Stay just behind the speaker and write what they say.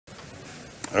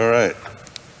All right.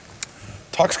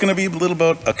 Talk's going to be a little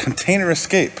about a container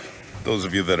escape. Those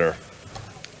of you that are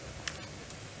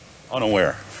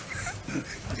unaware,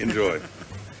 enjoy.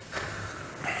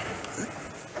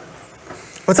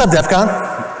 What's up, DEF CON?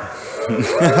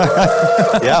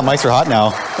 Yeah, mics are hot now.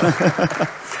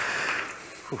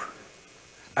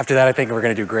 After that, I think we're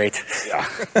going to do great. Yeah.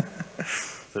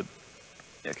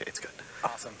 Okay, it's good.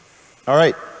 Awesome. All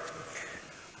right.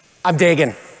 I'm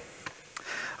Dagan.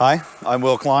 Hi, I'm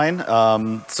Kline.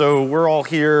 So we're all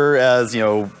here as,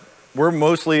 we're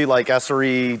mostly like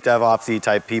SRE, DevOps-y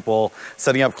type people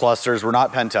setting up clusters. We're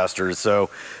not pen testers. So,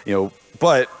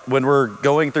 but when we're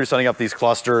going through setting up these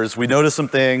clusters, we notice some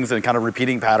things and kind of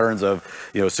repeating patterns of,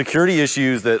 security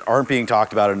issues that aren't being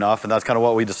talked about enough. And that's kind of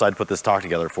what we decided to put this talk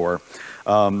together for.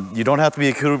 You don't have to be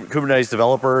a Kubernetes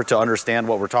developer to understand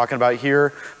what we're talking about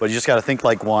here, but you just got to think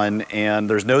like one. And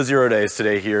there's no 0 days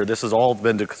today here. This has all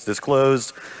been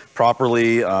disclosed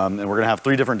properly. And we're going to have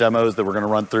 3 different demos that we're going to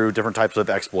run through, different types of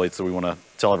exploits that we want to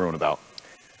tell everyone about.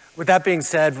 With that being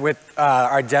said, with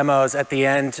our demos at the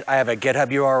end, I have a GitHub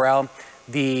URL.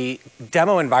 The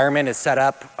demo environment is set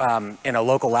up in a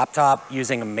local laptop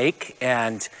using a make,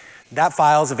 and that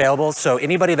file is available. So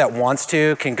anybody that wants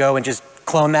to can go and just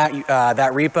clone that,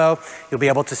 that repo. You'll be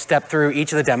able to step through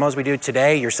each of the demos we do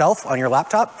today yourself on your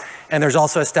laptop. And there's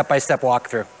also a step-by-step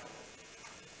walkthrough.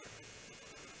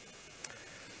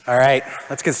 All right,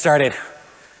 let's get started.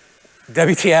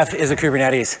 WTF is a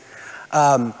Kubernetes.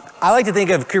 I like to think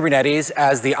of Kubernetes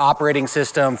as the operating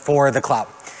system for the cloud.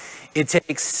 It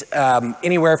takes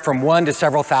anywhere from 1 to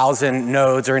several thousand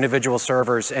nodes or individual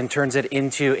servers and turns it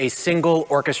into a single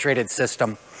orchestrated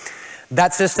system.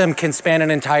 That system can span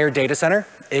an entire data center.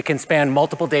 It can span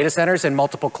multiple data centers and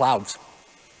multiple clouds.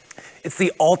 It's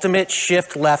the ultimate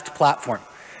shift-left platform.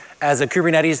 As a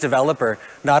Kubernetes developer,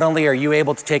 not only are you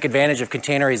able to take advantage of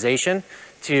containerization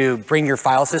to bring your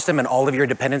file system and all of your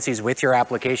dependencies with your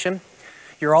application,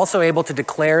 you're also able to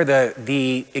declare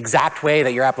the exact way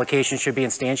that your application should be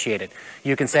instantiated.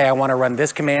 You can say, I want to run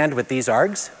this command with these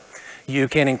args. You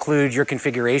can include your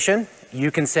configuration.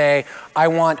 You can say, I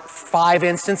want 5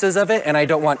 instances of it, and I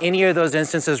don't want any of those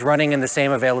instances running in the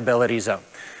same availability zone.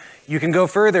 You can go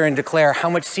further and declare how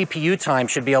much CPU time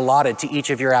should be allotted to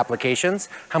each of your applications,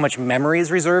 how much memory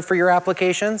is reserved for your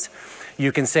applications.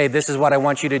 You can say, this is what I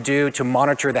want you to do to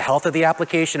monitor the health of the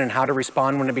application and how to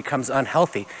respond when it becomes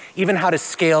unhealthy, even how to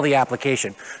scale the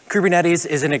application. Kubernetes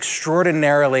is an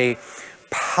extraordinarily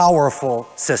powerful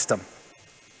system.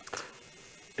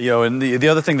 And the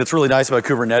other thing that's really nice about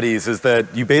Kubernetes is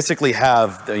that you basically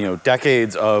have,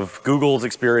 decades of Google's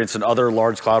experience and other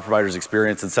large cloud providers'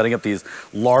 experience in setting up these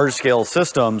large-scale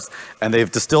systems, and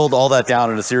they've distilled all that down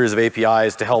in a series of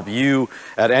APIs to help you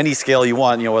at any scale you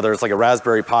want, whether it's like a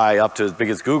Raspberry Pi up to as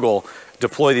big as Google,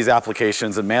 deploy these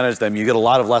applications and manage them. You get a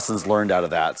lot of lessons learned out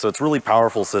of that. So it's a really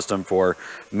powerful system for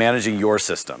managing your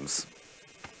systems.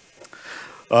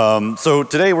 So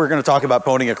today we're going to talk about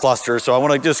pwning a cluster. So I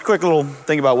want to just quick little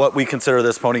thing about what we consider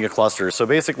this pwning a cluster. So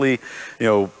basically,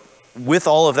 with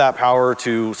all of that power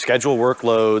to schedule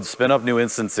workloads, spin up new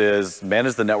instances,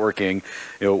 manage the networking,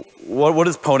 what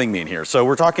does pwning mean here? So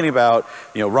we're talking about,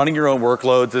 running your own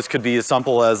workloads. This could be as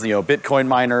simple as, Bitcoin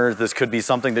miners. This could be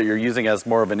something that you're using as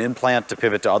more of an implant to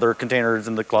pivot to other containers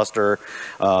in the cluster,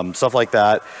 stuff like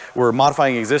that. We're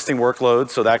modifying existing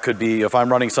workloads. So that could be if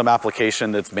I'm running some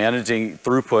application that's managing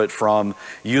throughput from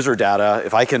user data,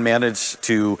 if I can manage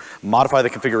to modify the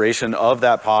configuration of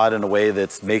that pod in a way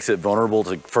that makes it vulnerable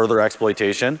to further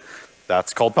exploitation,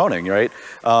 that's called pwning, right?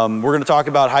 We're going to talk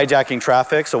about hijacking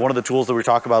traffic. So one of the tools that we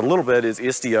talk about a little bit is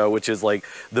Istio, which is like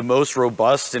the most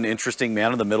robust and interesting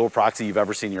man-in-the-middle proxy you've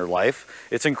ever seen in your life.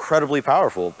 It's incredibly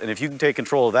powerful. And if you can take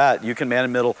control of that, you can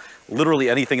man-in-the-middle literally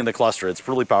anything in the cluster. It's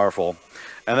really powerful.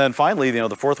 And then finally,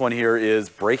 the fourth one here is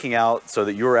breaking out so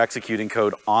that you're executing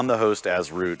code on the host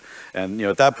as root. And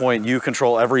at that point, you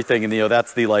control everything. And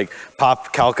that's the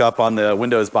pop calc up on the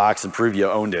Windows box and prove you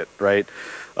owned it, right?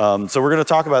 So we're going to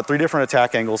talk about 3 different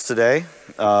attack angles today.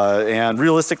 And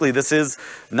realistically, this is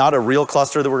not a real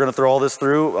cluster that we're going to throw all this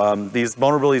through. These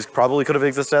vulnerabilities probably could have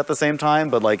existed at the same time,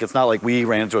 but it's not like we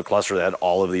ran into a cluster that had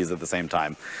all of these at the same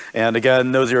time. And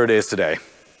again, no 0 days today.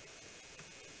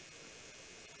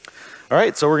 All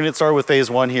right, so we're going to get started with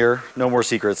phase 1 here. No more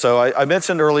secrets. So I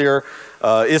mentioned earlier,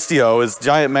 Istio is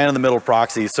giant man-in-the-middle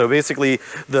proxy. So basically,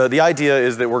 the idea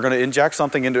is that we're going to inject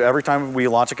something into every time we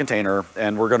launch a container,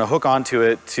 and we're going to hook onto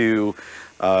it to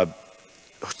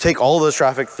take all of those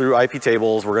traffic through IP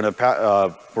tables. We're going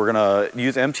to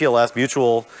use MTLS,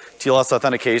 mutual TLS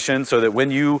authentication, so that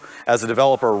when you, as a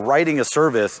developer writing a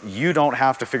service, you don't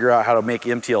have to figure out how to make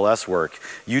MTLS work.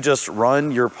 You just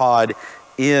run your pod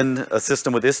in a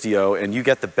system with Istio, and you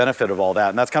get the benefit of all that.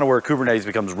 And that's kind of where Kubernetes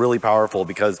becomes really powerful,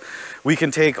 because we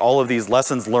can take all of these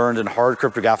lessons learned in hard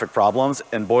cryptographic problems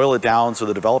and boil it down so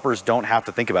the developers don't have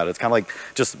to think about it. It's kind of like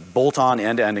just bolt-on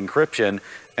end-to-end encryption,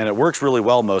 and it works really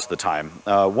well most of the time.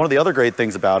 One of the other great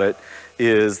things about it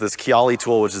is this Kline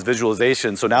tool, which is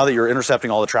visualization. So now that you're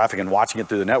intercepting all the traffic and watching it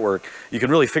through the network, you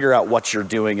can really figure out what you're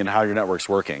doing and how your network's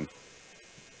working.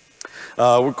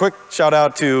 Quick shout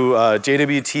out to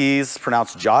JWT's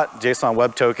pronounced JOT, JSON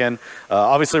Web Token.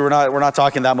 Obviously, we're not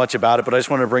talking that much about it, but I just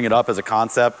wanted to bring it up as a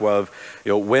concept of,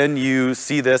 when you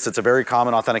see this, it's a very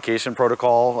common authentication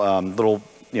protocol.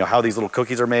 How these little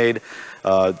cookies are made.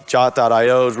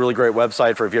 Jot.io is a really great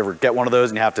website for if you ever get one of those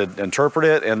and you have to interpret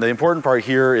it. And the important part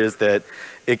here is that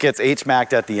it gets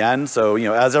HMAC'd at the end. So,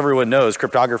 as everyone knows,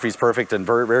 cryptography is perfect and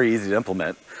very, very easy to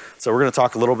implement. So we're going to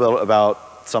talk a little bit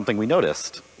about something we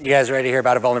noticed. You guys ready to hear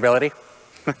about a vulnerability?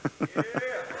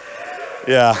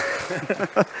 Yeah.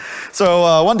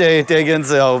 So one day, Dagan's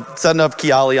setting up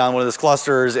Kline on one of his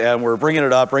clusters, and we're bringing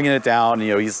it up, bringing it down.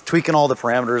 He's tweaking all the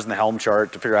parameters in the Helm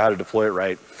chart to figure out how to deploy it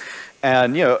right.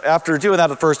 And after doing that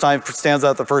the first time, stands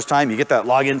out the first time, you get that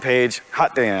login page.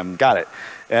 Hot damn, got it.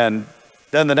 And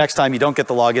then the next time you don't get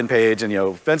the login page, and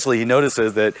eventually he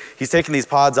notices that he's taking these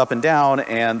pods up and down,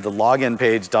 and the login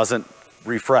page doesn't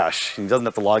refresh. He doesn't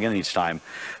have to log in each time.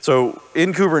 So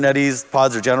in Kubernetes,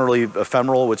 pods are generally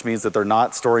ephemeral, which means that they're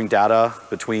not storing data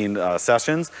between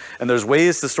sessions. And there's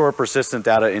ways to store persistent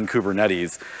data in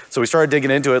Kubernetes. So we started digging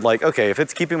into it like, okay, if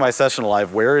it's keeping my session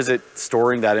alive, where is it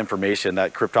storing that information,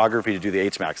 that cryptography to do the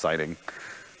HMAC signing?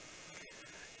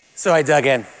 So I dug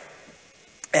in.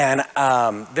 And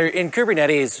in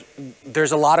Kubernetes,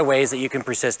 there's a lot of ways that you can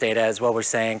persist data, as well we're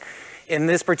saying. In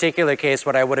this particular case,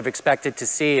 what I would have expected to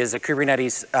see is a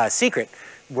Kubernetes secret,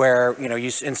 where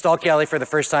you install Kline for the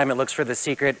first time, it looks for the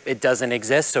secret, it doesn't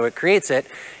exist, so it creates it.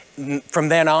 From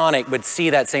then on, it would see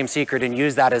that same secret and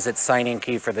use that as its signing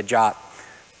key for the JOT.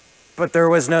 But there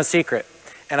was no secret.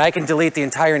 And I can delete the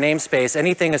entire namespace,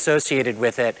 anything associated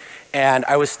with it, and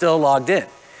I was still logged in.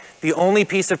 The only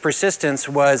piece of persistence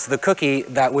was the cookie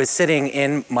that was sitting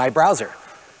in my browser,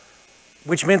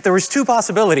 which meant there was two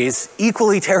possibilities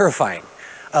equally terrifying.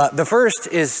 The first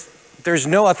is there's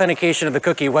no authentication of the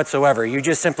cookie whatsoever. You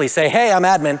just simply say, hey, I'm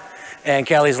admin, and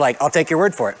Kelly's like, I'll take your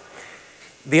word for it.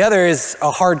 The other is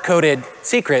a hard-coded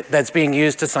secret that's being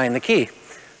used to sign the key.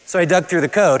 So I dug through the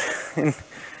code, and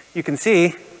you can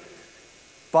see,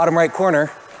 bottom right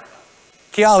corner,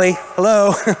 Kline,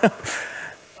 hello.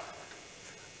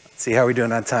 Let's see how we're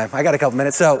doing on time. I got a couple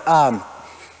minutes. So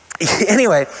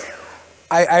anyway,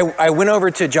 I went over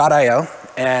to Jot.io,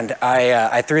 and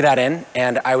I threw that in,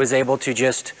 and I was able to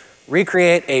just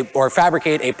recreate or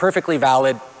fabricate a perfectly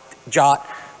valid Jot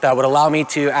that would allow me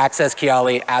to access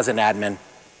Kline as an admin.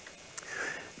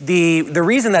 The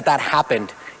reason that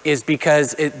happened is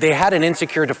because they had an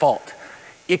insecure default.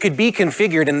 It could be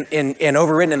configured and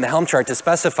overwritten in the Helm chart to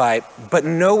specify, but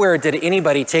nowhere did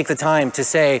anybody take the time to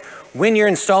say, when you're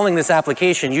installing this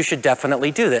application, you should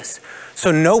definitely do this.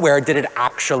 So nowhere did it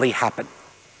actually happen.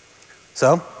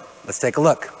 So let's take a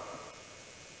look.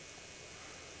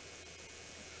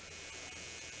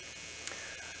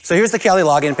 So here's the Kline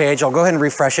login page. I'll go ahead and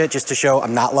refresh it just to show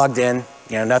I'm not logged in,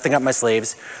 nothing up my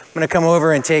sleeves. I'm going to come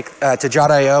over and take to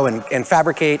Jot.io and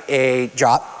fabricate a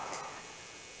Jot.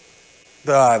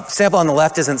 The sample on the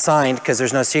left isn't signed because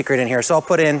there's no secret in here, so I'll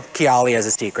put in Kline as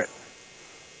a secret.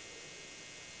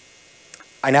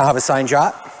 I now have a signed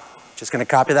Jot. Just going to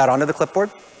copy that onto the clipboard.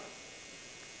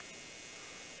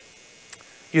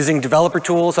 Using developer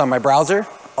tools on my browser,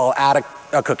 I'll add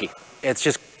a cookie. It's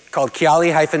just called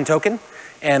Kline-token,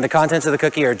 and the contents of the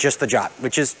cookie are just the Jot,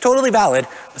 which is totally valid,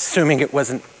 assuming it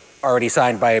wasn't already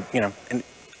signed by a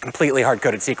completely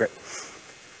hard-coded secret.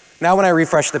 Now when I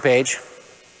refresh the page,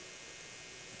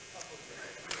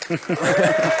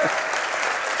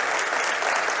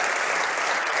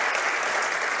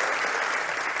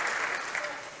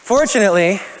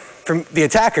 fortunately, from the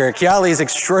attacker, Kline is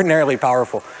extraordinarily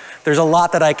powerful. There's a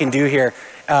lot that I can do here.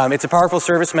 It's a powerful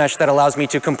service mesh that allows me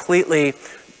to completely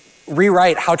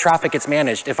rewrite how traffic gets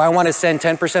managed. If I want to send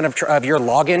 10% of your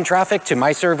login traffic to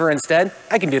my server instead,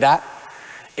 I can do that.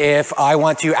 If I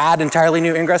want to add entirely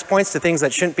new ingress points to things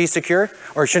that shouldn't be secure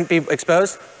or shouldn't be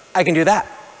exposed, I can do that.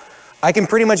 I can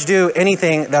pretty much do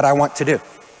anything that I want to do.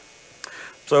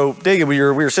 So, Dagan, we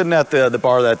were sitting at the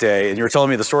bar that day, and you were telling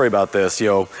me the story about this.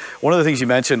 One of the things you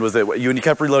mentioned was that when you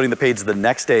kept reloading the page the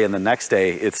next day and the next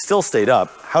day, it still stayed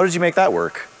up. How did you make that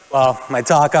work? Well, my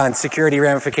talk on security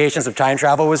ramifications of time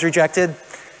travel was rejected,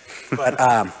 but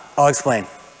I'll explain.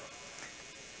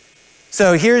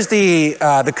 So here's the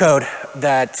code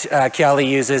that Kline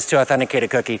uses to authenticate a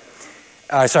cookie.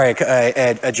 A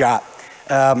job.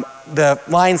 The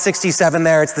line 67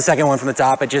 there, it's the second one from the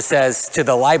top. It just says to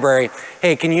the library,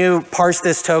 hey, can you parse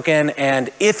this token, and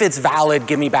if it's valid,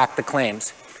 give me back the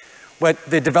claims. What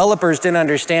the developers didn't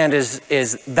understand is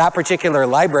that particular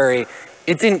library,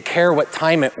 it didn't care what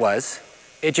time it was.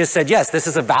 It just said, yes, this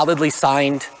is a validly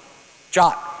signed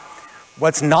job.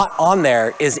 What's not on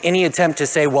there is any attempt to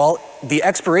say, well, the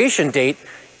expiration date,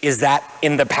 is that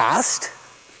in the past?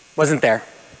 Wasn't there.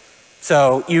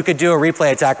 So you could do a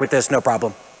replay attack with this, no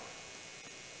problem.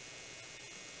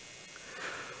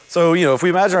 So, if we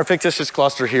imagine our fictitious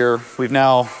cluster here, we've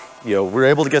now, we're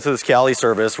able to get to this Kali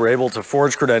service, we're able to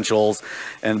forge credentials,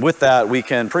 and with that, we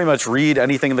can pretty much read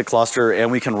anything in the cluster,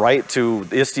 and we can write to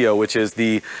Istio, which is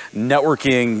the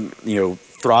networking,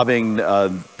 throbbing,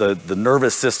 the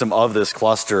nervous system of this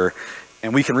cluster,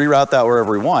 and we can reroute that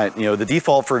wherever we want. The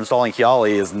default for installing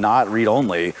Kali is not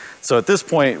read-only. So at this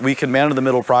point, we can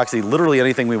man-in-the-middle proxy literally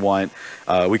anything we want.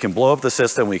 We can blow up the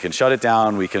system, we can shut it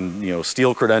down, we can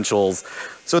steal credentials.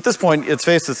 So at this point, it's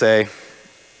safe to say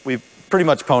we've pretty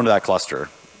much pwned that cluster.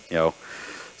 There's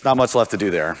not much left to do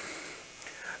there.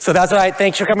 So that's right.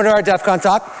 Thanks for coming to our DEF CON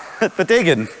talk. But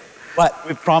Dagan, what?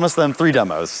 We promised them 3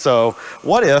 demos. So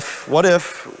what if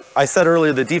I said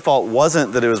earlier the default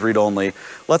wasn't that it was read-only.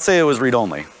 Let's say it was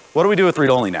read-only. What do we do with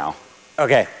read-only now?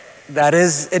 Okay, that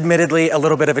is admittedly a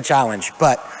little bit of a challenge,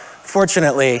 but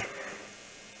fortunately,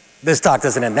 this talk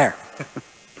doesn't end there.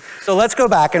 So let's go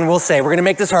back and we'll say, we're gonna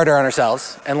make this harder on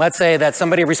ourselves, and let's say that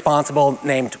somebody responsible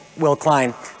named Will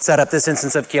Kline set up this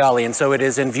instance of Kali, and so it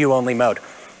is in view-only mode.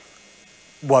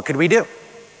 What could we do?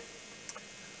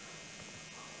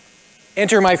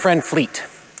 Enter my friend Fleet.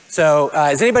 So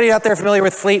is anybody out there familiar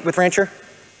with Fleet, with Rancher?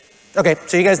 Okay,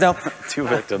 so you guys know. 2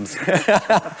 victims.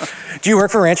 Do you work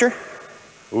for Rancher?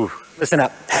 Ooh. Listen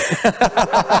up.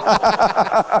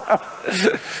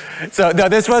 So no,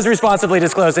 this was responsibly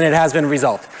disclosed and it has been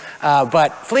resolved. But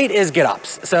Fleet is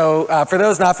GitOps. So for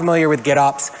those not familiar with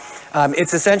GitOps,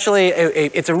 it's essentially,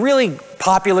 it's a really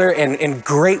popular and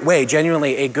great way,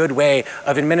 genuinely a good way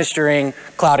of administering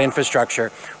cloud infrastructure,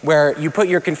 where you put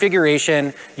your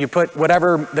configuration, you put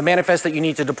whatever, the manifest that you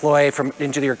need to deploy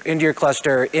into your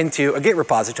cluster into a Git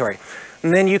repository.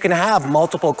 And then you can have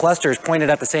multiple clusters pointed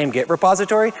at the same Git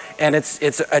repository, and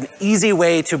it's an easy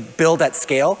way to build at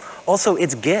scale. Also,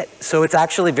 it's Git, so it's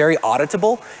actually very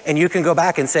auditable, and you can go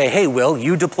back and say, hey, Will,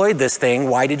 you deployed this thing,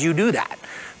 why did you do that,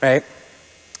 right?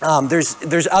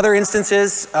 There's other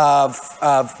instances of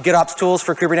GitOps tools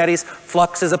for Kubernetes.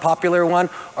 Flux is a popular one.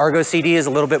 Argo CD is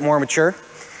a little bit more mature.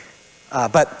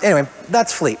 But anyway,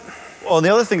 that's Fleet. Well, and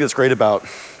the other thing that's great about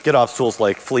GitOps tools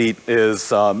like Fleet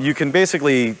is you can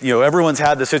basically, everyone's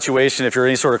had the situation if you're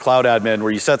any sort of cloud admin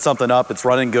where you set something up, it's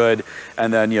running good,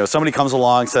 and then, somebody comes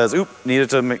along, says, oop, needed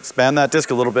to expand that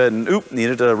disk a little bit, and oop,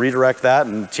 needed to redirect that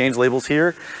and change labels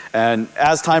here. And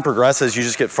as time progresses, you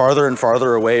just get farther and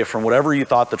farther away from whatever you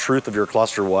thought the truth of your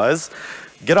cluster was.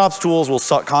 GitOps tools will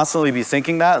constantly be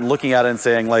syncing that and looking at it and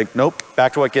saying like, nope,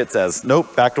 back to what Git says.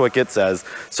 Nope, back to what Git says.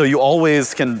 So you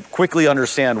always can quickly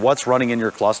understand what's running in your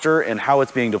cluster and how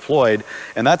it's being deployed.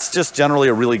 And that's just generally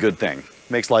a really good thing.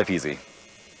 Makes life easy.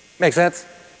 Makes sense.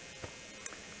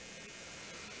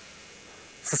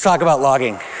 So let's talk about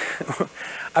logging.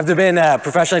 I've been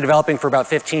professionally developing for about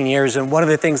 15 years, and one of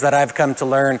the things that I've come to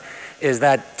learn is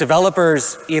that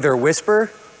developers either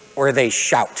whisper or they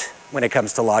shout when it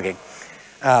comes to logging.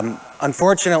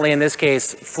 Unfortunately, in this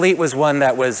case, Fleet was one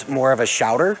that was more of a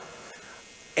shouter.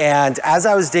 And as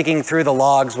I was digging through the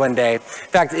logs one day, in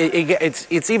fact,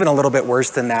 it's even a little bit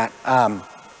worse than that.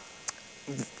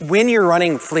 When you're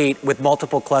running Fleet with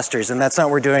multiple clusters, and that's not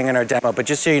what we're doing in our demo, but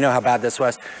just so you know how bad this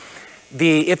was,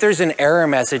 if there's an error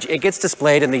message, it gets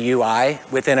displayed in the UI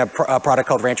within a product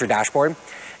called Rancher Dashboard.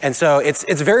 And so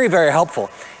it's very, very helpful.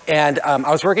 And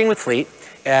I was working with Fleet,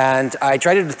 and I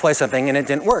tried to deploy something and it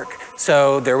didn't work.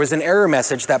 So there was an error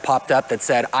message that popped up that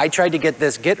said, I tried to get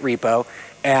this Git repo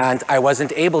and I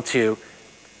wasn't able to.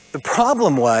 The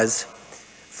problem was,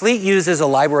 Fleet uses a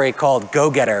library called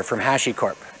GoGetter from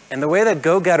HashiCorp. And the way that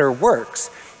GoGetter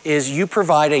works is you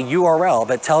provide a URL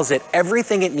that tells it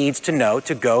everything it needs to know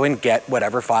to go and get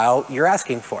whatever file you're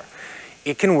asking for.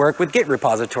 It can work with Git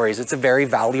repositories. It's a very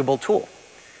valuable tool.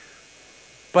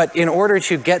 But in order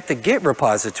to get the Git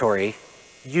repository,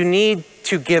 you need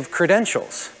to give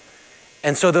credentials.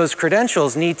 And so those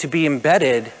credentials need to be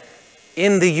embedded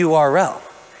in the URL.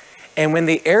 And when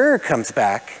the error comes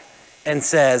back and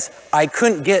says, I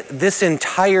couldn't get this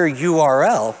entire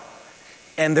URL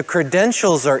and the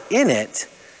credentials are in it,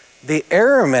 The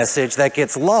error message that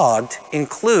gets logged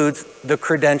includes the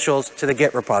credentials to the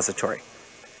Git repository,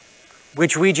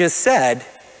 which we just said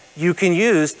you can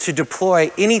use to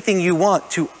deploy anything you want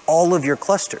to all of your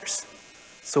clusters.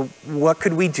 So what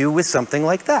could we do with something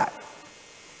like that?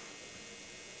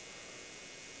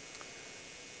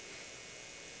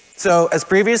 So as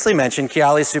previously mentioned,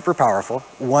 Kiali is super powerful.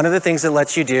 One of the things it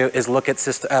lets you do is look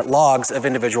at logs of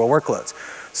individual workloads.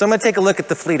 So I'm going to take a look at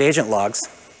the fleet agent logs.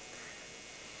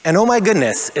 And oh my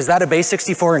goodness, is that a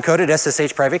base64 encoded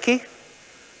SSH private key?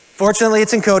 Fortunately,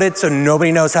 it's encoded, so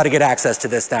nobody knows how to get access to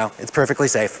this now. It's perfectly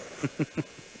safe.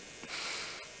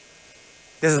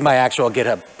 This is my actual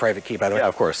GitHub private key, by the way. Yeah,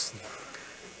 of course.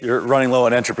 You're running low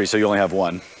on entropy, so you only have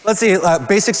one. Let's see,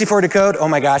 base64 decode, oh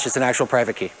my gosh, it's an actual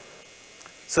private key.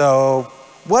 So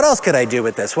what else could I do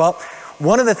with this? Well,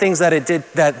 one of the things that it did,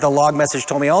 that the log message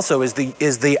told me also is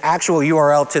the actual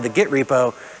URL to the Git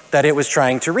repo that it was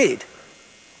trying to read.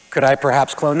 Could I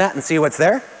perhaps clone that and see what's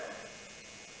there?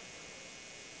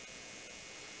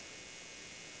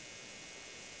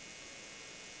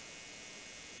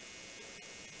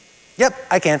 Yep,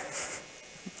 I can.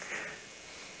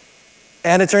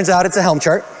 And it turns out it's a Helm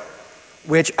chart,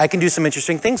 which I can do some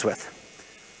interesting things with.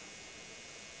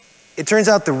 It turns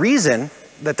out the reason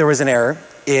that there was an error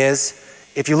is,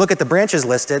 if you look at the branches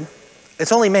listed,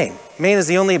 it's only main. Main is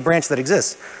the only branch that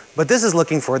exists. But this is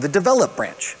looking for the develop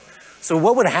branch. So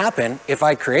what would happen if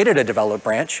I created a develop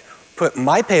branch, put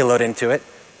my payload into it,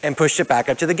 and pushed it back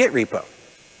up to the Git repo?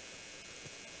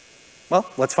 Well,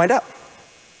 let's find out.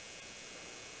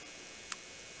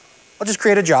 I'll just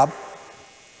create a job,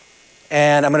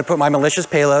 and I'm going to put my malicious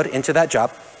payload into that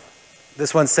job.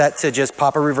 This one's set to just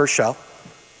pop a reverse shell.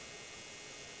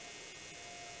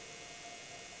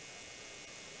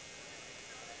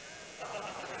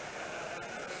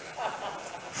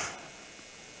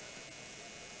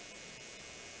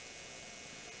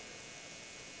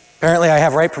 Apparently I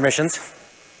have write permissions.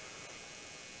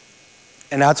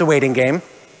 And now it's a waiting game.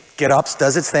 GitOps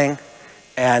does its thing,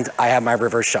 and I have my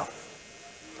reverse shell.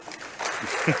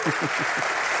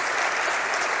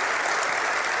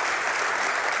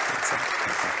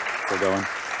 We're going.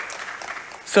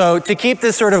 So to keep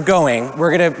this sort of going,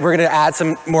 we're gonna add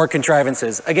some more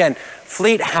contrivances. Again,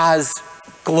 Fleet has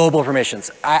global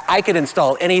permissions. I could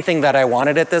install anything that I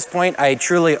wanted at this point. I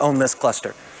truly own this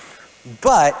cluster.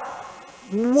 But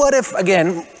what if,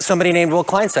 again, somebody named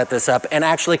Kline set this up and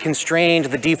actually constrained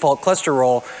the default cluster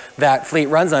role that Fleet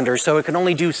runs under so it can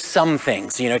only do some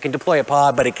things? You know, it can deploy a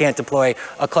pod, but it can't deploy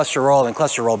a cluster role and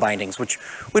cluster role bindings, which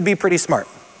would be pretty smart.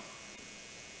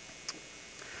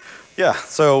 Yeah,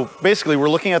 so basically we're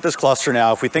looking at this cluster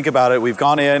now. If we think about it, we've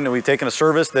gone in and we've taken a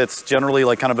service that's generally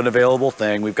like kind of an available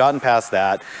thing. We've gotten past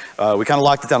that. We kind of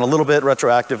locked it down a little bit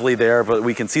retroactively there, but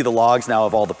we can see the logs now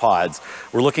of all the pods.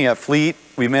 We're looking at Fleet.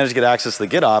 We managed to get access to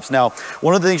the GitOps. Now,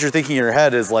 one of the things you're thinking in your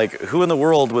head is like, who in the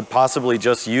world would possibly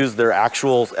just use their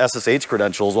actual SSH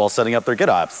credentials while setting up their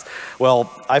GitOps? Well,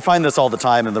 I find this all the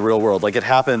time in the real world. Like, it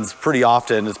happens pretty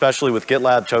often, especially with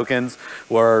GitLab tokens,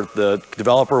 where the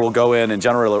developer will go in and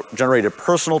generate a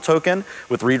personal token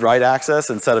with read-write access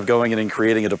instead of going in and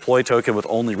creating a deploy token with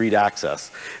only read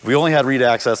access. If we only had read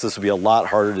access, this would be a lot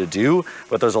harder to do,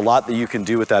 but there's a lot that you can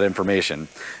do with that information.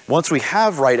 Once we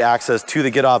have write access to the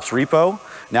GitOps repo,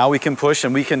 now we can push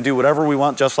and we can do whatever we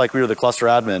want, just like we were the cluster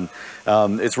admin.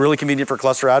 It's really convenient for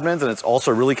cluster admins, and it's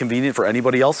also really convenient for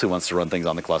anybody else who wants to run things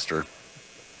on the cluster.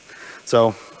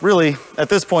 So really, at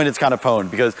this point, it's kind of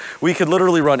pwned, because we could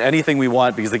literally run anything we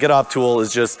want, because the GitOps tool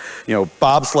is just, you know,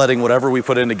 bobsledding whatever we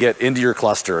put in to Git into your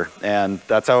cluster, and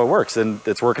that's how it works, and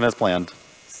it's working as planned.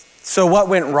 So what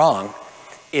went wrong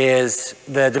is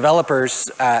the developers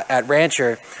at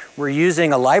Rancher were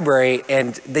using a library,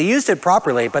 and they used it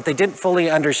properly, but they didn't fully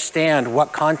understand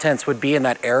what contents would be in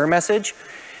that error message.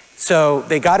 So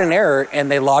they got an error and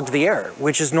they logged the error,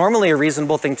 which is normally a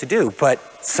reasonable thing to do, but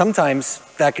sometimes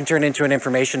that can turn into an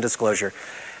information disclosure.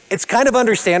 It's kind of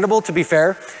understandable, to be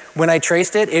fair. When I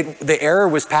traced it, the error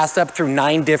was passed up through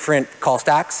 9 different call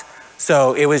stacks.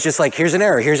 So it was just like, here's an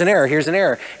error, here's an error, here's an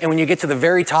error. And when you get to the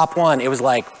very top one, it was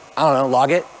like, I don't know,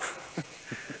 log it.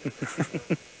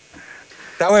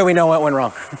 That way we know what went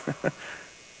wrong.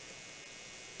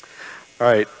 All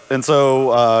right, and so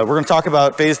we're going to talk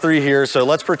about phase 3 here. So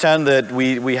let's pretend that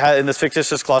we had, in this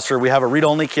fictitious cluster, we have a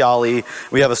read-only Kiali.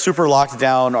 We have a super locked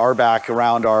down RBAC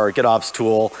around our GitOps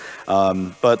tool.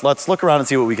 But let's look around and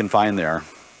see what we can find there.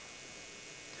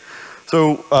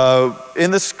 So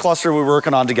in this cluster we're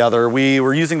working on together, we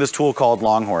were using this tool called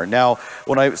Longhorn. Now,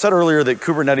 when I said earlier that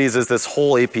Kubernetes is this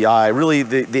whole API, really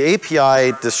the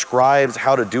API describes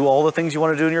how to do all the things you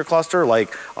want to do in your cluster,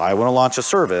 like I want to launch a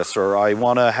service or I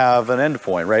want to have an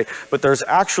endpoint, right? But there's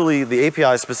actually, the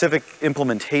API specific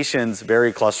implementations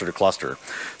vary cluster to cluster.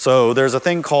 So there's a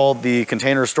thing called the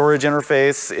container storage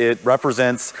interface. It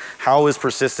represents how is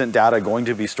persistent data going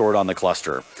to be stored on the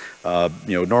cluster.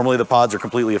 Normally the pods are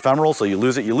completely ephemeral, so you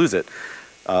lose it, you lose it.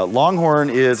 Longhorn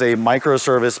is a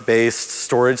microservice-based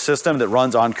storage system that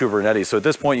runs on Kubernetes. So at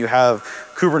this point you have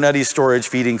Kubernetes storage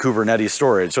feeding Kubernetes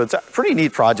storage. So it's a pretty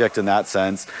neat project in that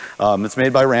sense. It's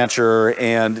made by Rancher,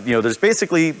 and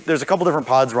there's a couple different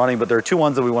pods running, but there are two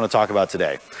ones that we want to talk about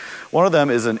today. One of them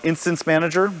is an instance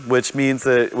manager, which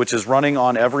is running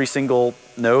on every single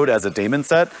node as a daemon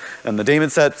set. And the daemon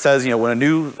set says, when a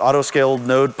new auto-scaled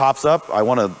node pops up, I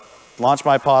want to launch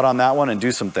my pod on that one and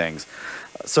do some things.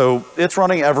 So it's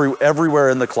running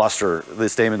everywhere in the cluster,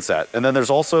 this daemon set. And then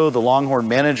there's also the Longhorn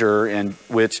manager,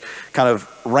 which kind of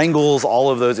wrangles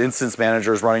all of those instance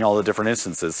managers running all the different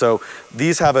instances. So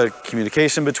these have a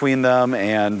communication between them,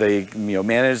 and they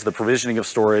manage the provisioning of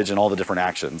storage and all the different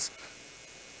actions.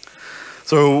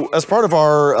 So as part of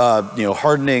our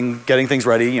hardening, getting things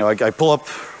ready, I pull up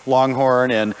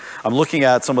Longhorn and I'm looking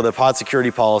at some of the pod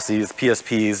security policies,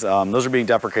 PSPs. Those are being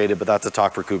deprecated, but that's a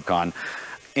talk for KubeCon.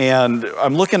 And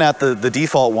I'm looking at the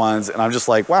default ones, and I'm just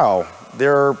like, wow,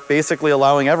 they're basically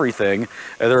allowing everything.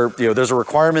 There's a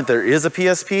requirement there is a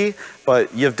PSP,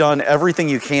 but you've done everything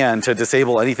you can to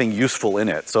disable anything useful in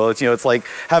it. So it's like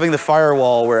having the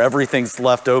firewall where everything's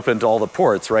left open to all the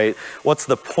ports, right? What's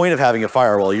the point of having a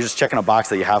firewall? You're just checking a box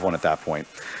that you have one at that point.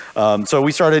 So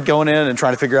we started going in and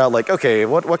trying to figure out, like, okay,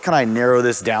 what can I narrow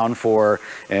this down for?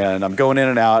 And I'm going in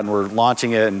and out, and we're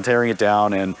launching it and tearing it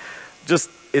down, and just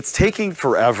it's taking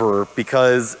forever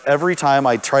because every time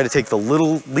I try to take the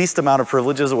least amount of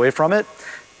privileges away from it,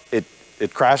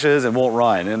 it crashes and won't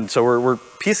run. And so we're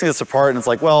piecing this apart, and it's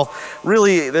like, well,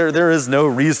 really, there is no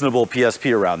reasonable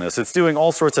PSP around this. It's doing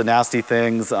all sorts of nasty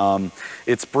things.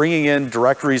 It's bringing in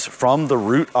directories from the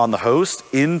root on the host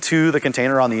into the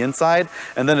container on the inside,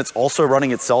 and then it's also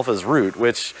running itself as root,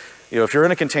 which, if you're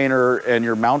in a container and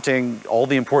you're mounting all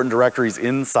the important directories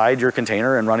inside your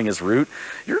container and running as root,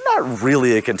 you're not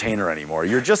really a container anymore.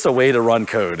 You're just a way to run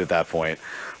code at that point.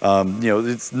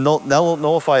 It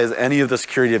nullifies any of the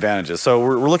security advantages. So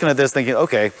we're looking at this thinking,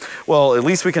 okay, well, at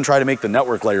least we can try to make the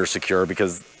network layer secure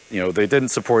because they didn't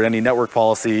support any network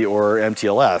policy or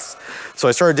MTLS. So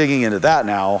I started digging into that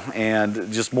now,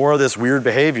 and just more of this weird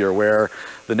behavior where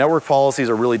the network policies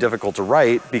are really difficult to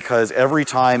write because every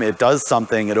time it does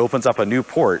something, it opens up a new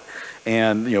port.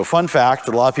 And fun fact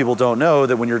that a lot of people don't know,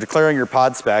 that when you're declaring your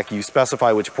pod spec, you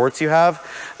specify which ports you have.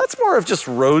 That's more of just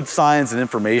road signs and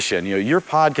information. Your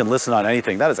pod can listen on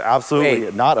anything. That is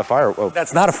absolutely not a firewall.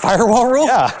 That's not a firewall rule?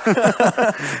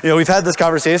 Yeah. We've had this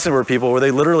conversation where they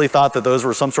literally thought that those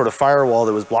were some sort of firewall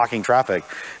that was blocking traffic.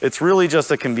 It's really just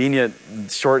a convenient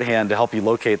shorthand to help you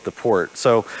locate the port.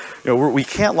 So we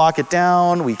can't lock it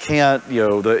down. We can't,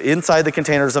 the inside the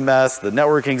container is a mess. The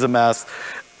networking's a mess.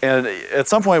 And at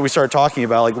some point we started talking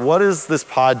about, like, what is this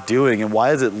pod doing and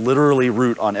why is it literally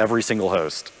root on every single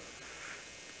host?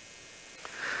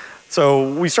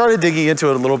 So we started digging into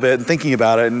it a little bit and thinking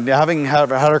about it, and having had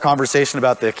our conversation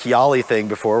about the Kiali thing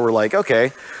before, we're like,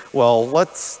 okay, well,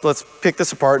 let's pick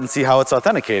this apart and see how it's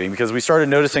authenticating, because we started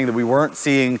noticing that we weren't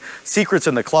seeing secrets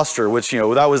in the cluster, which,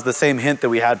 that was the same hint that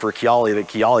we had for Kiali, that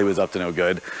Kiali was up to no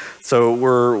good. So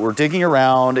we're digging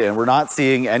around, and we're not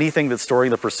seeing anything that's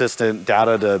storing the persistent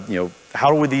data to,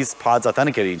 how would these pods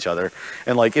authenticate each other?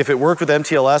 And like, if it worked with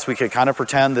MTLS, we could kind of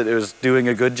pretend that it was doing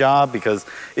a good job because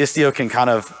Istio can kind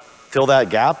of fill that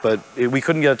gap, but we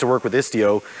couldn't get it to work with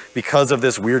Istio because of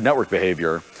this weird network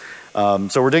behavior. So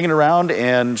we're digging around,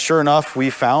 and sure enough, we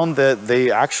found that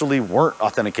they actually weren't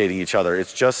authenticating each other.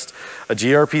 It's just a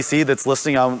gRPC that's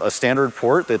listening on a standard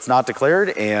port that's not declared,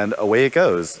 and away it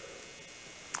goes.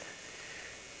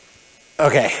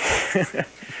 Okay.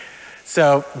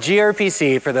 So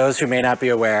gRPC, for those who may not be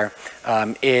aware,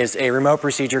 is a remote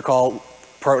procedure call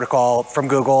protocol from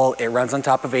Google. It runs on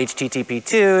top of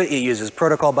HTTP2. It uses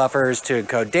protocol buffers to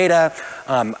encode data.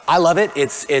 I love it.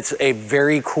 It's a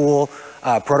very cool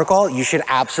protocol. You should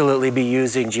absolutely be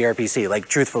using gRPC, like,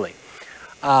 truthfully.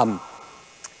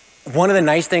 One of the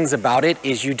nice things about it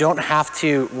is you don't have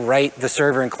to write the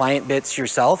server and client bits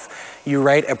yourself. You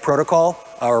write a protocol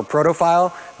or a proto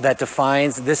file that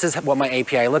defines, this is what my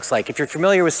API looks like. If you're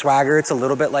familiar with Swagger, it's a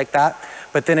little bit like that.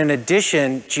 But then in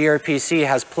addition, gRPC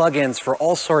has plugins for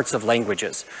all sorts of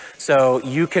languages. So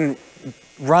you can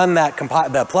run that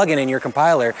the plugin in your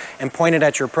compiler and point it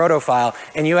at your proto file,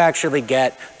 and you actually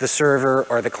get the server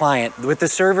or the client. With the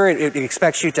server, it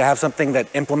expects you to have something that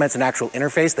implements an actual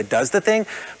interface that does the thing,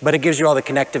 but it gives you all the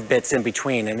connective bits in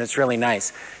between, and it's really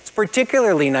nice. It's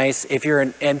particularly nice if you're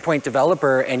an endpoint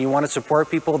developer and you want to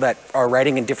support people that are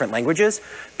writing in different languages,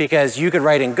 because you could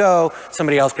write in Go,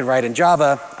 somebody else could write in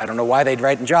Java. I don't know why they'd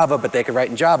write in Java, but they could write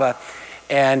in Java,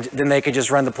 and then they could just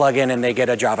run the plugin and they get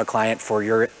a Java client for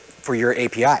your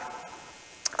API.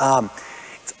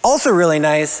 It's also really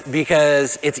nice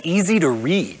because it's easy to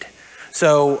read.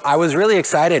 So I was really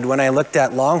excited when I looked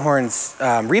at Longhorn's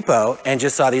repo and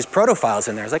just saw these proto files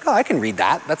in there. I was like, oh, I can read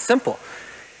that. That's simple.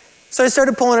 So I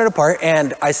started pulling it apart,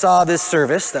 and I saw this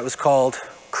service that was called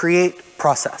create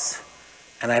process.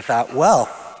 And I thought, well,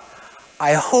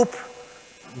 I hope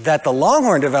that the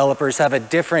Longhorn developers have a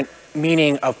different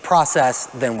meaning of process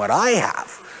than what I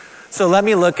have. So let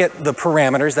me look at the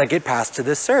parameters that get passed to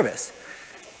this service.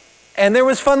 And there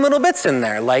was fun little bits in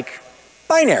there, like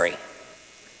binary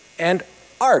and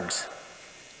args.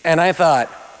 And I thought,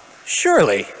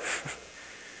 surely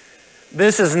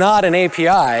this is not an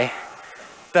API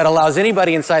that allows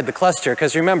anybody inside the cluster,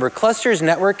 because remember, cluster's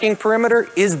networking perimeter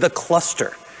is the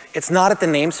cluster. It's not at the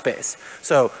namespace.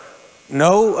 So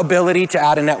no ability to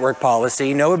add a network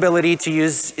policy, no ability to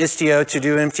use Istio to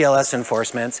do MTLS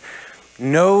enforcements,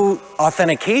 no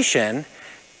authentication.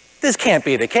 This can't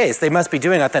be the case. They must be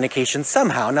doing authentication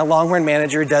somehow. Now, Longhorn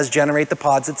Manager does generate the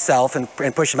pods itself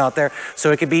and push them out there,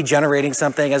 so it could be generating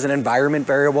something as an environment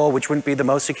variable, which wouldn't be the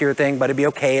most secure thing, but it'd be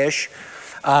okay-ish.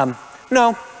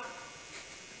 No,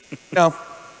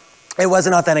 it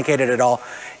wasn't authenticated at all.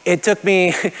 It took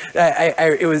me,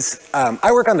 I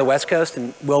work on the West Coast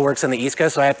and Will works on the East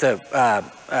Coast, so I have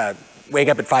to wake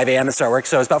up at 5 a.m. and start work.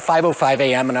 So it was about 5:05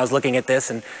 a.m. and I was looking at this,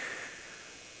 and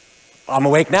I'm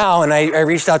awake now, and I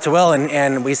reached out to Will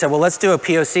and we said, well, let's do a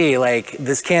POC. Like,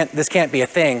 this can't be a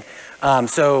thing.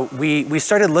 So we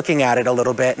started looking at it a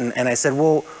little bit, and I said,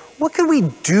 well, what can we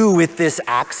do with this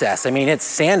access? I mean, it's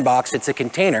sandbox, it's a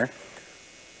container.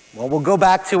 Well, we'll go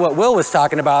back to what Will was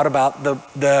talking about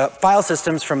the file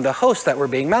systems from the host that were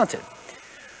being mounted.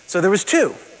 So there was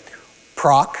two,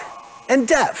 proc and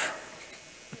dev.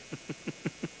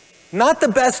 Not the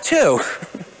best two.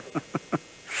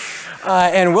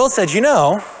 And Will said, you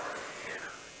know,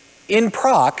 in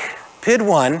proc,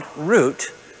 PID1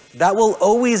 root, that will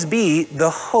always be the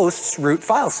host's root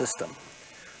file system.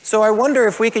 So I wonder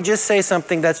if we could just say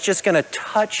something that's just going to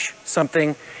touch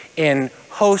something in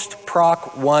host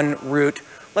proc 1 root.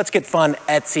 Let's get fun,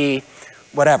 Etsy,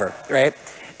 whatever, right?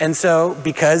 And so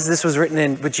because this was written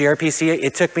in with gRPC,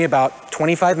 it took me about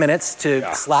 25 minutes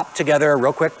to slap together a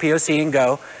real quick POC and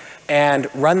go and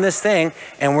run this thing.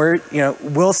 And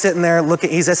Will's sitting there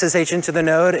he's SSH into the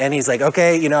node, and he's like,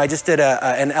 okay, I just did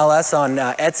an LS on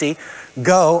Etsy.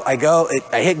 Go,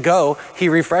 I hit go, he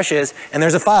refreshes, and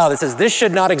there's a file that says, this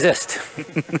should not exist.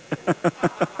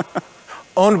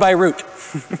 Owned by root.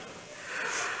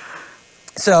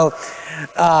 So,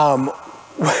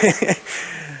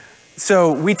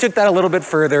 so we took that a little bit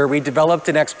further. We developed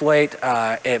an exploit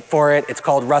for it. It's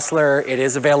called Rustler. It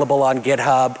is available on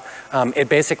GitHub. It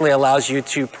basically allows you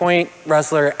to point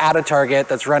Rustler at a target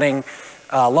that's running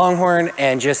Longhorn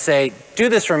and just say, do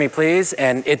this for me, please.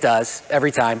 And it does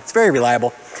every time. It's very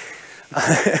reliable.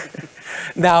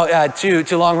 Now,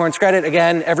 to Longhorn's credit,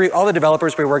 again, all the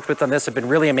developers we worked with on this have been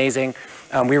really amazing.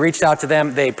 We reached out to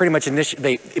them. They pretty much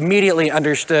they immediately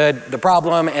understood the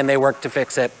problem, and they worked to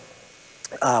fix it.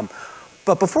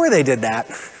 But before they did that,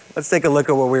 let's take a look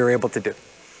at what we were able to do.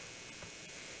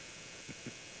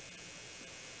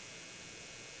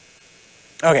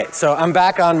 Okay, so I'm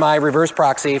back on my reverse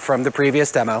proxy from the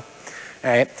previous demo. All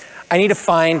right. I need to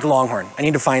find Longhorn. I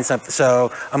need to find something.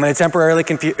 So I'm going to temporarily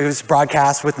confuse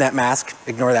broadcast with netmask.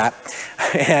 Ignore that.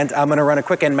 And I'm going to run a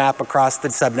quick nmap across the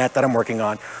subnet that I'm working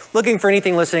on, looking for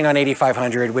anything listening on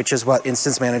 8500, which is what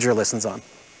Instance Manager listens on.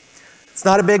 It's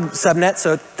not a big subnet,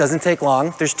 so it doesn't take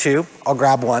long. There's two. I'll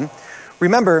grab one.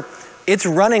 Remember, it's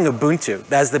running Ubuntu.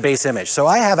 That's the base image. So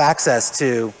I have access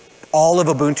to all of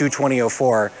Ubuntu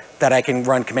 2004 that I can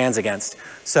run commands against.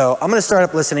 So I'm going to start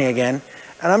up listening again.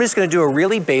 And I'm just going to do a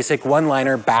really basic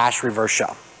one-liner bash reverse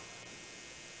shell.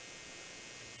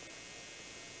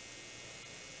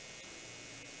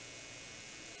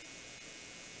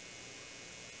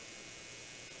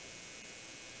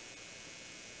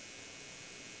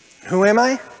 Who am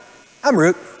I? I'm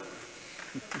root.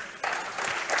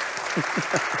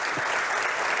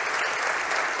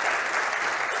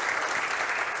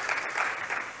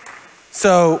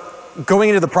 So going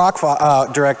into the proc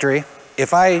directory,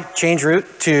 if I change root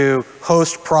to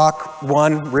host proc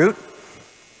 1 root,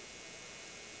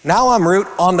 Now I'm root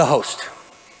on the host.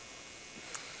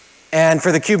 And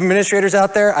for the kube administrators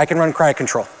out there, I can run cry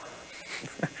control.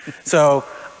 So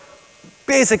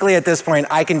basically at this point,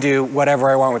 I can do whatever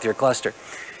I want with your cluster.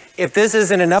 If this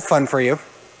isn't enough fun for you,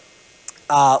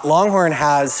 Longhorn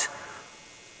has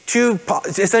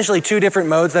essentially two different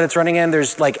modes that it's running in.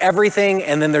 There's like everything,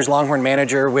 and then there's Longhorn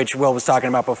Manager, which Will was talking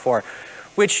about before,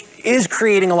 which is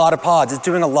creating a lot of pods. It's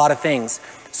doing a lot of things.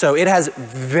 So it has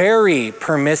very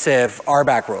permissive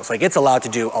RBAC rules. Like it's allowed to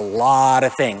do a lot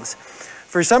of things.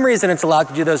 For some reason, it's allowed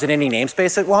to do those in any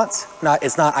namespace it wants.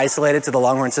 It's not isolated to the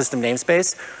Longhorn system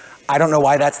namespace. I don't know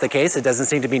why that's the case. It doesn't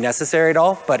seem to be necessary at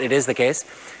all, but it is the case.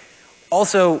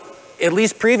 Also, at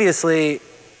least previously,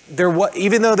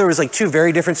 even though there was like two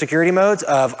very different security modes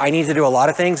of I need to do a lot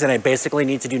of things and I basically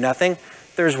need to do nothing,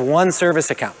 there's one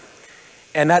service account.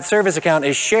 And that service account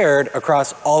is shared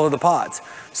across all of the pods.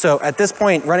 So at this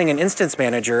point, running an instance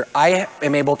manager, I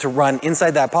am able to run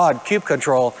inside that pod kube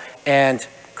control and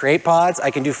create pods.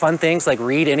 I can do fun things like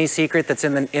read any secret that's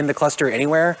in the cluster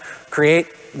anywhere, create,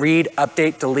 read,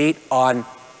 update, delete on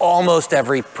almost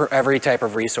every type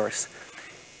of resource.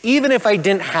 Even if I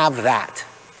didn't have that,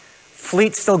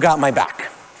 Fleet still got my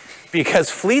back,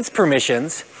 because Fleet's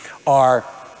permissions are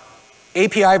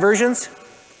API versions,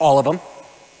 all of them,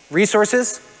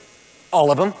 resources, all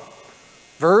of them,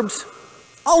 verbs,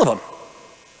 all of them.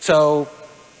 So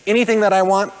anything that I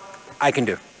want, I can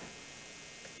do.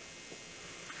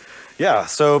 Yeah,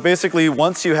 so basically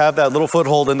once you have that little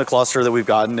foothold in the cluster that we've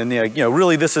gotten, and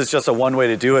really this is just a one way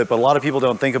to do it, but a lot of people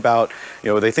don't think about,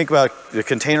 they think about the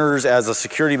containers as a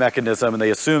security mechanism, and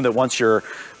they assume that once your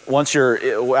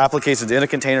application's in a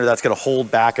container, that's going to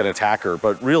hold back an attacker.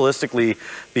 But realistically,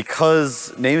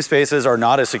 because namespaces are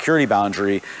not a security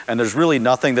boundary, and there's really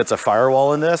nothing that's a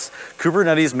firewall in this,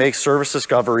 Kubernetes makes service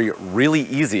discovery really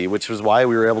easy, which is why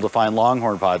we were able to find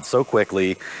Longhorn pods so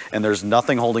quickly, and there's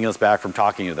nothing holding us back from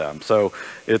talking to them. So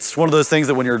it's one of those things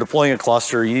that when you're deploying a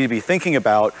cluster, you need to be thinking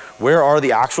about where are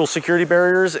the actual security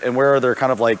barriers and where are there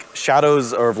kind of like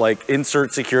shadows of like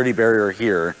insert security barrier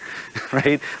here,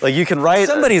 right? Like you can write—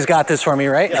 Somebody's got this for me,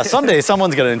 right? Yeah, someday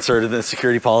someone's going to insert a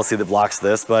security policy that blocks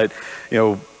this, but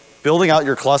building out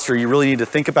your cluster, you really need to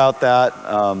think about that.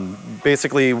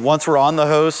 Basically, once we're on the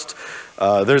host,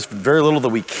 there's very little that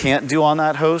we can't do on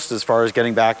that host as far as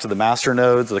getting back to the master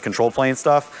nodes, the control plane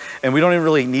stuff. And we don't even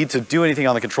really need to do anything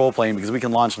on the control plane because we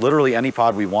can launch literally any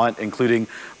pod we want, including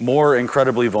more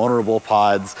incredibly vulnerable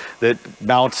pods that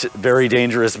mount very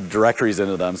dangerous directories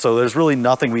into them. So there's really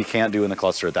nothing we can't do in the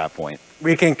cluster at that point.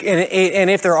 We can,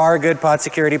 and if there are good pod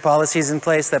security policies in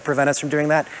place that prevent us from doing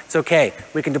that, it's okay.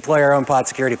 We can deploy our own pod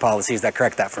security policies that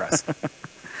correct that for us.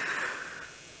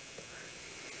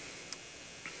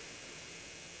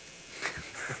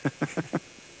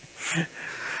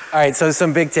 All right, so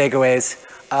some big takeaways.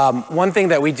 One thing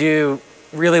that we do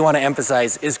really want to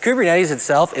emphasize is Kubernetes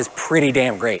itself is pretty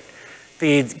damn great.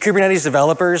 The Kubernetes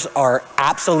developers are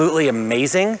absolutely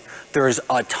amazing. There's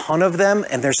a ton of them,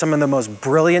 and they're some of the most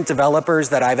brilliant developers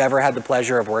that I've ever had the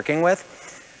pleasure of working with.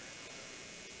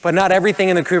 But not everything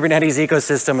in the Kubernetes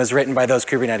ecosystem is written by those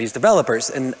Kubernetes developers.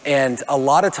 And a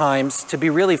lot of times, to be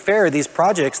really fair, these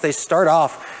projects, they start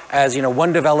off as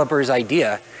one developer's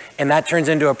idea, and that turns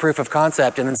into a proof of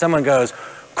concept, and then someone goes,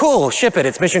 cool, ship it,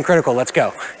 it's mission critical, let's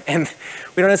go. And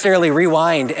we don't necessarily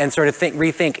rewind and sort of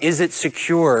rethink, is it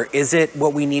secure? Is it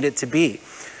what we need it to be?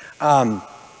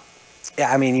 Yeah,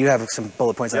 I mean, you have some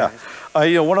bullet points on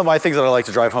that. One of my things that I like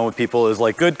to drive home with people is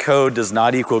like good code does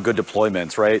not equal good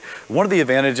deployments, right? One of the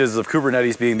advantages of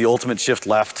Kubernetes being the ultimate shift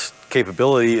left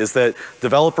capability is that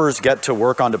developers get to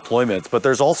work on deployments, but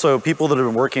there's also people that have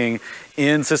been working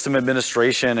in system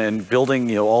administration and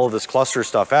building all of this cluster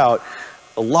stuff out.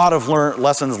 A lot of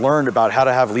lessons learned about how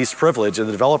to have least privilege, and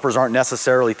the developers aren't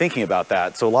necessarily thinking about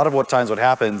that. So a lot of what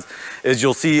happens is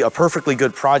you'll see a perfectly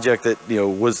good project that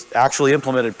was actually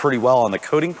implemented pretty well on the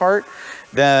coding part.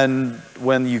 Then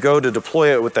when you go to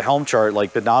deploy it with the Helm chart,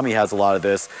 like Bitnami has a lot of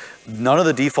this, none of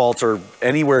the defaults are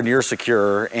anywhere near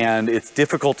secure, and it's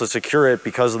difficult to secure it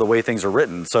because of the way things are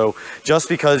written. So just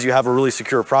because you have a really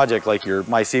secure project like your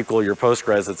MySQL, your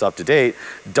Postgres that's up to date,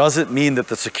 doesn't mean that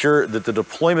the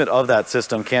deployment of that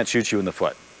system can't shoot you in the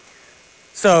foot.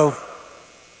 So,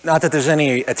 not that there's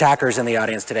any attackers in the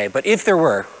audience today, but if there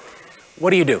were,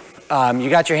 what do? You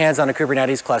got your hands on a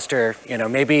Kubernetes cluster,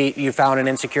 maybe you found an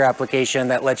insecure application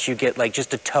that lets you get like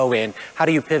just a toe in. How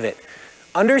do you pivot?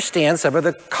 Understand some of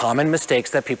the common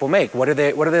mistakes that people make. What are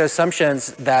the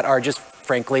assumptions that are just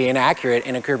frankly inaccurate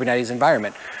in a Kubernetes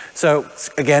environment? So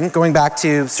again, going back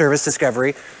to service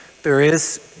discovery, there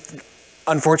is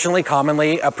unfortunately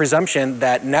commonly a presumption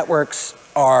that networks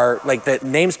are, like the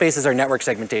namespaces are network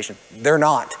segmentation. They're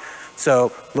not.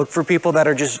 So look for people that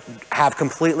are just have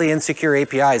completely insecure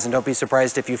APIs, and don't be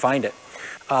surprised if you find it.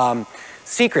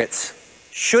 Secrets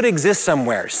should exist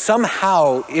somewhere.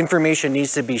 Somehow information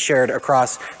needs to be shared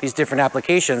across these different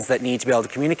applications that need to be able to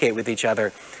communicate with each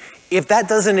other. If that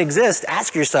doesn't exist,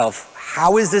 ask yourself,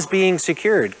 how is this being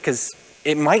secured? Because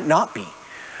it might not be.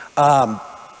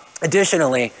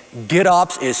 Additionally,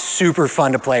 GitOps is super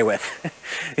fun to play with.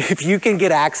 If you can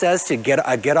get access to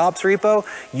a GitOps repo,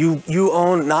 you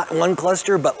own not one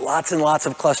cluster, but lots and lots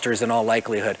of clusters in all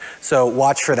likelihood. So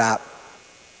watch for that.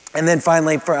 And then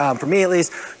finally, for me at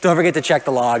least, don't forget to check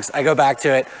the logs. I go back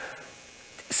to it.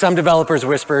 Some developers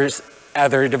whispers,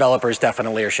 other developers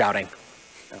definitely are shouting.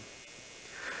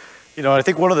 You know, I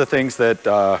think one of the things that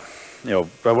I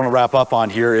want to wrap up on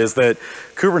here is that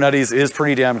Kubernetes is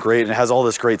pretty damn great and it has all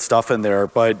this great stuff in there,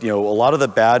 but a lot of the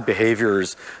bad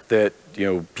behaviors that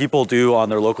people do on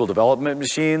their local development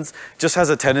machines just has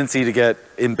a tendency to get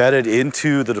embedded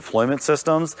into the deployment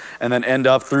systems and then end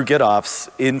up through GitOps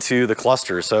into the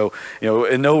cluster. So,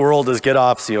 in no world is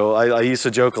GitOps, I used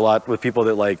to joke a lot with people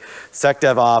that like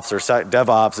SecDevOps or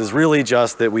SecDevOps is really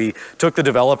just that we took the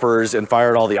developers and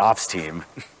fired all the ops team,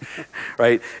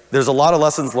 right? There's a lot of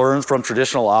lessons learned from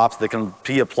traditional ops that can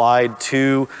be applied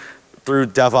through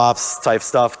DevOps type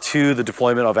stuff to the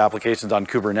deployment of applications on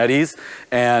Kubernetes,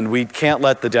 and we can't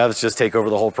let the devs just take over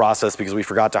the whole process because we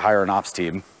forgot to hire an ops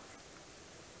team.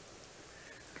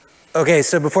 Okay,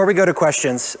 so before we go to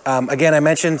questions, again, I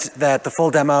mentioned that the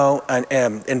full demo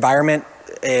environment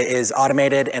is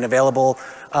automated and available.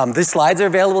 These slides are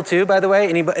available too, by the way.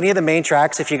 Any of the main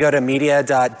tracks, if you go to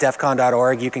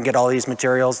media.defcon.org, you can get all these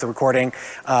materials, the recording,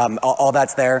 all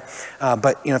that's there.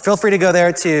 But feel free to go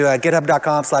there to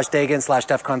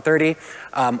github.com/Dagan/defcon30.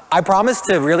 I promise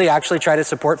to really actually try to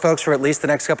support folks for at least the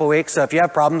next couple of weeks. So if you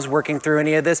have problems working through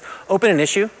any of this, open an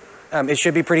issue. It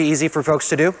should be pretty easy for folks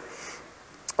to do.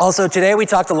 Also, today we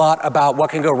talked a lot about what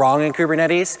can go wrong in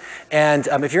Kubernetes. And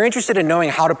if you're interested in knowing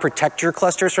how to protect your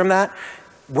clusters from that,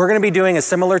 we're going to be doing a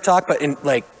similar talk, but in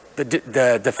like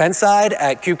the defense side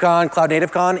at KubeCon, Cloud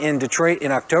Native Con in Detroit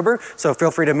in October. So feel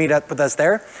free to meet up with us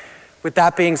there. With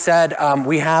that being said,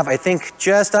 we have, I think,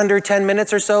 just under 10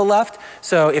 minutes or so left.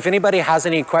 So if anybody has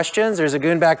any questions, there's a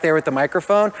goon back there with the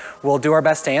microphone. We'll do our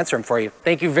best to answer them for you.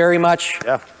 Thank you very much.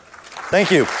 Yeah,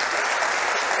 thank you.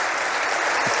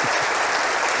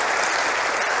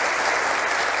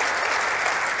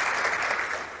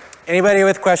 Anybody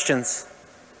with questions?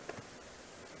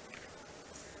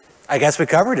 I guess we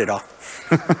covered it all.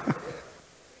 All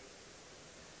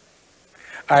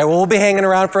right, well, we'll be hanging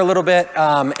around for a little bit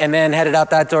and then headed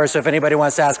out that door. So if anybody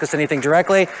wants to ask us anything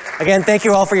directly, again, thank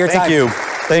you all for your time. Thank you.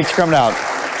 Thanks for coming out.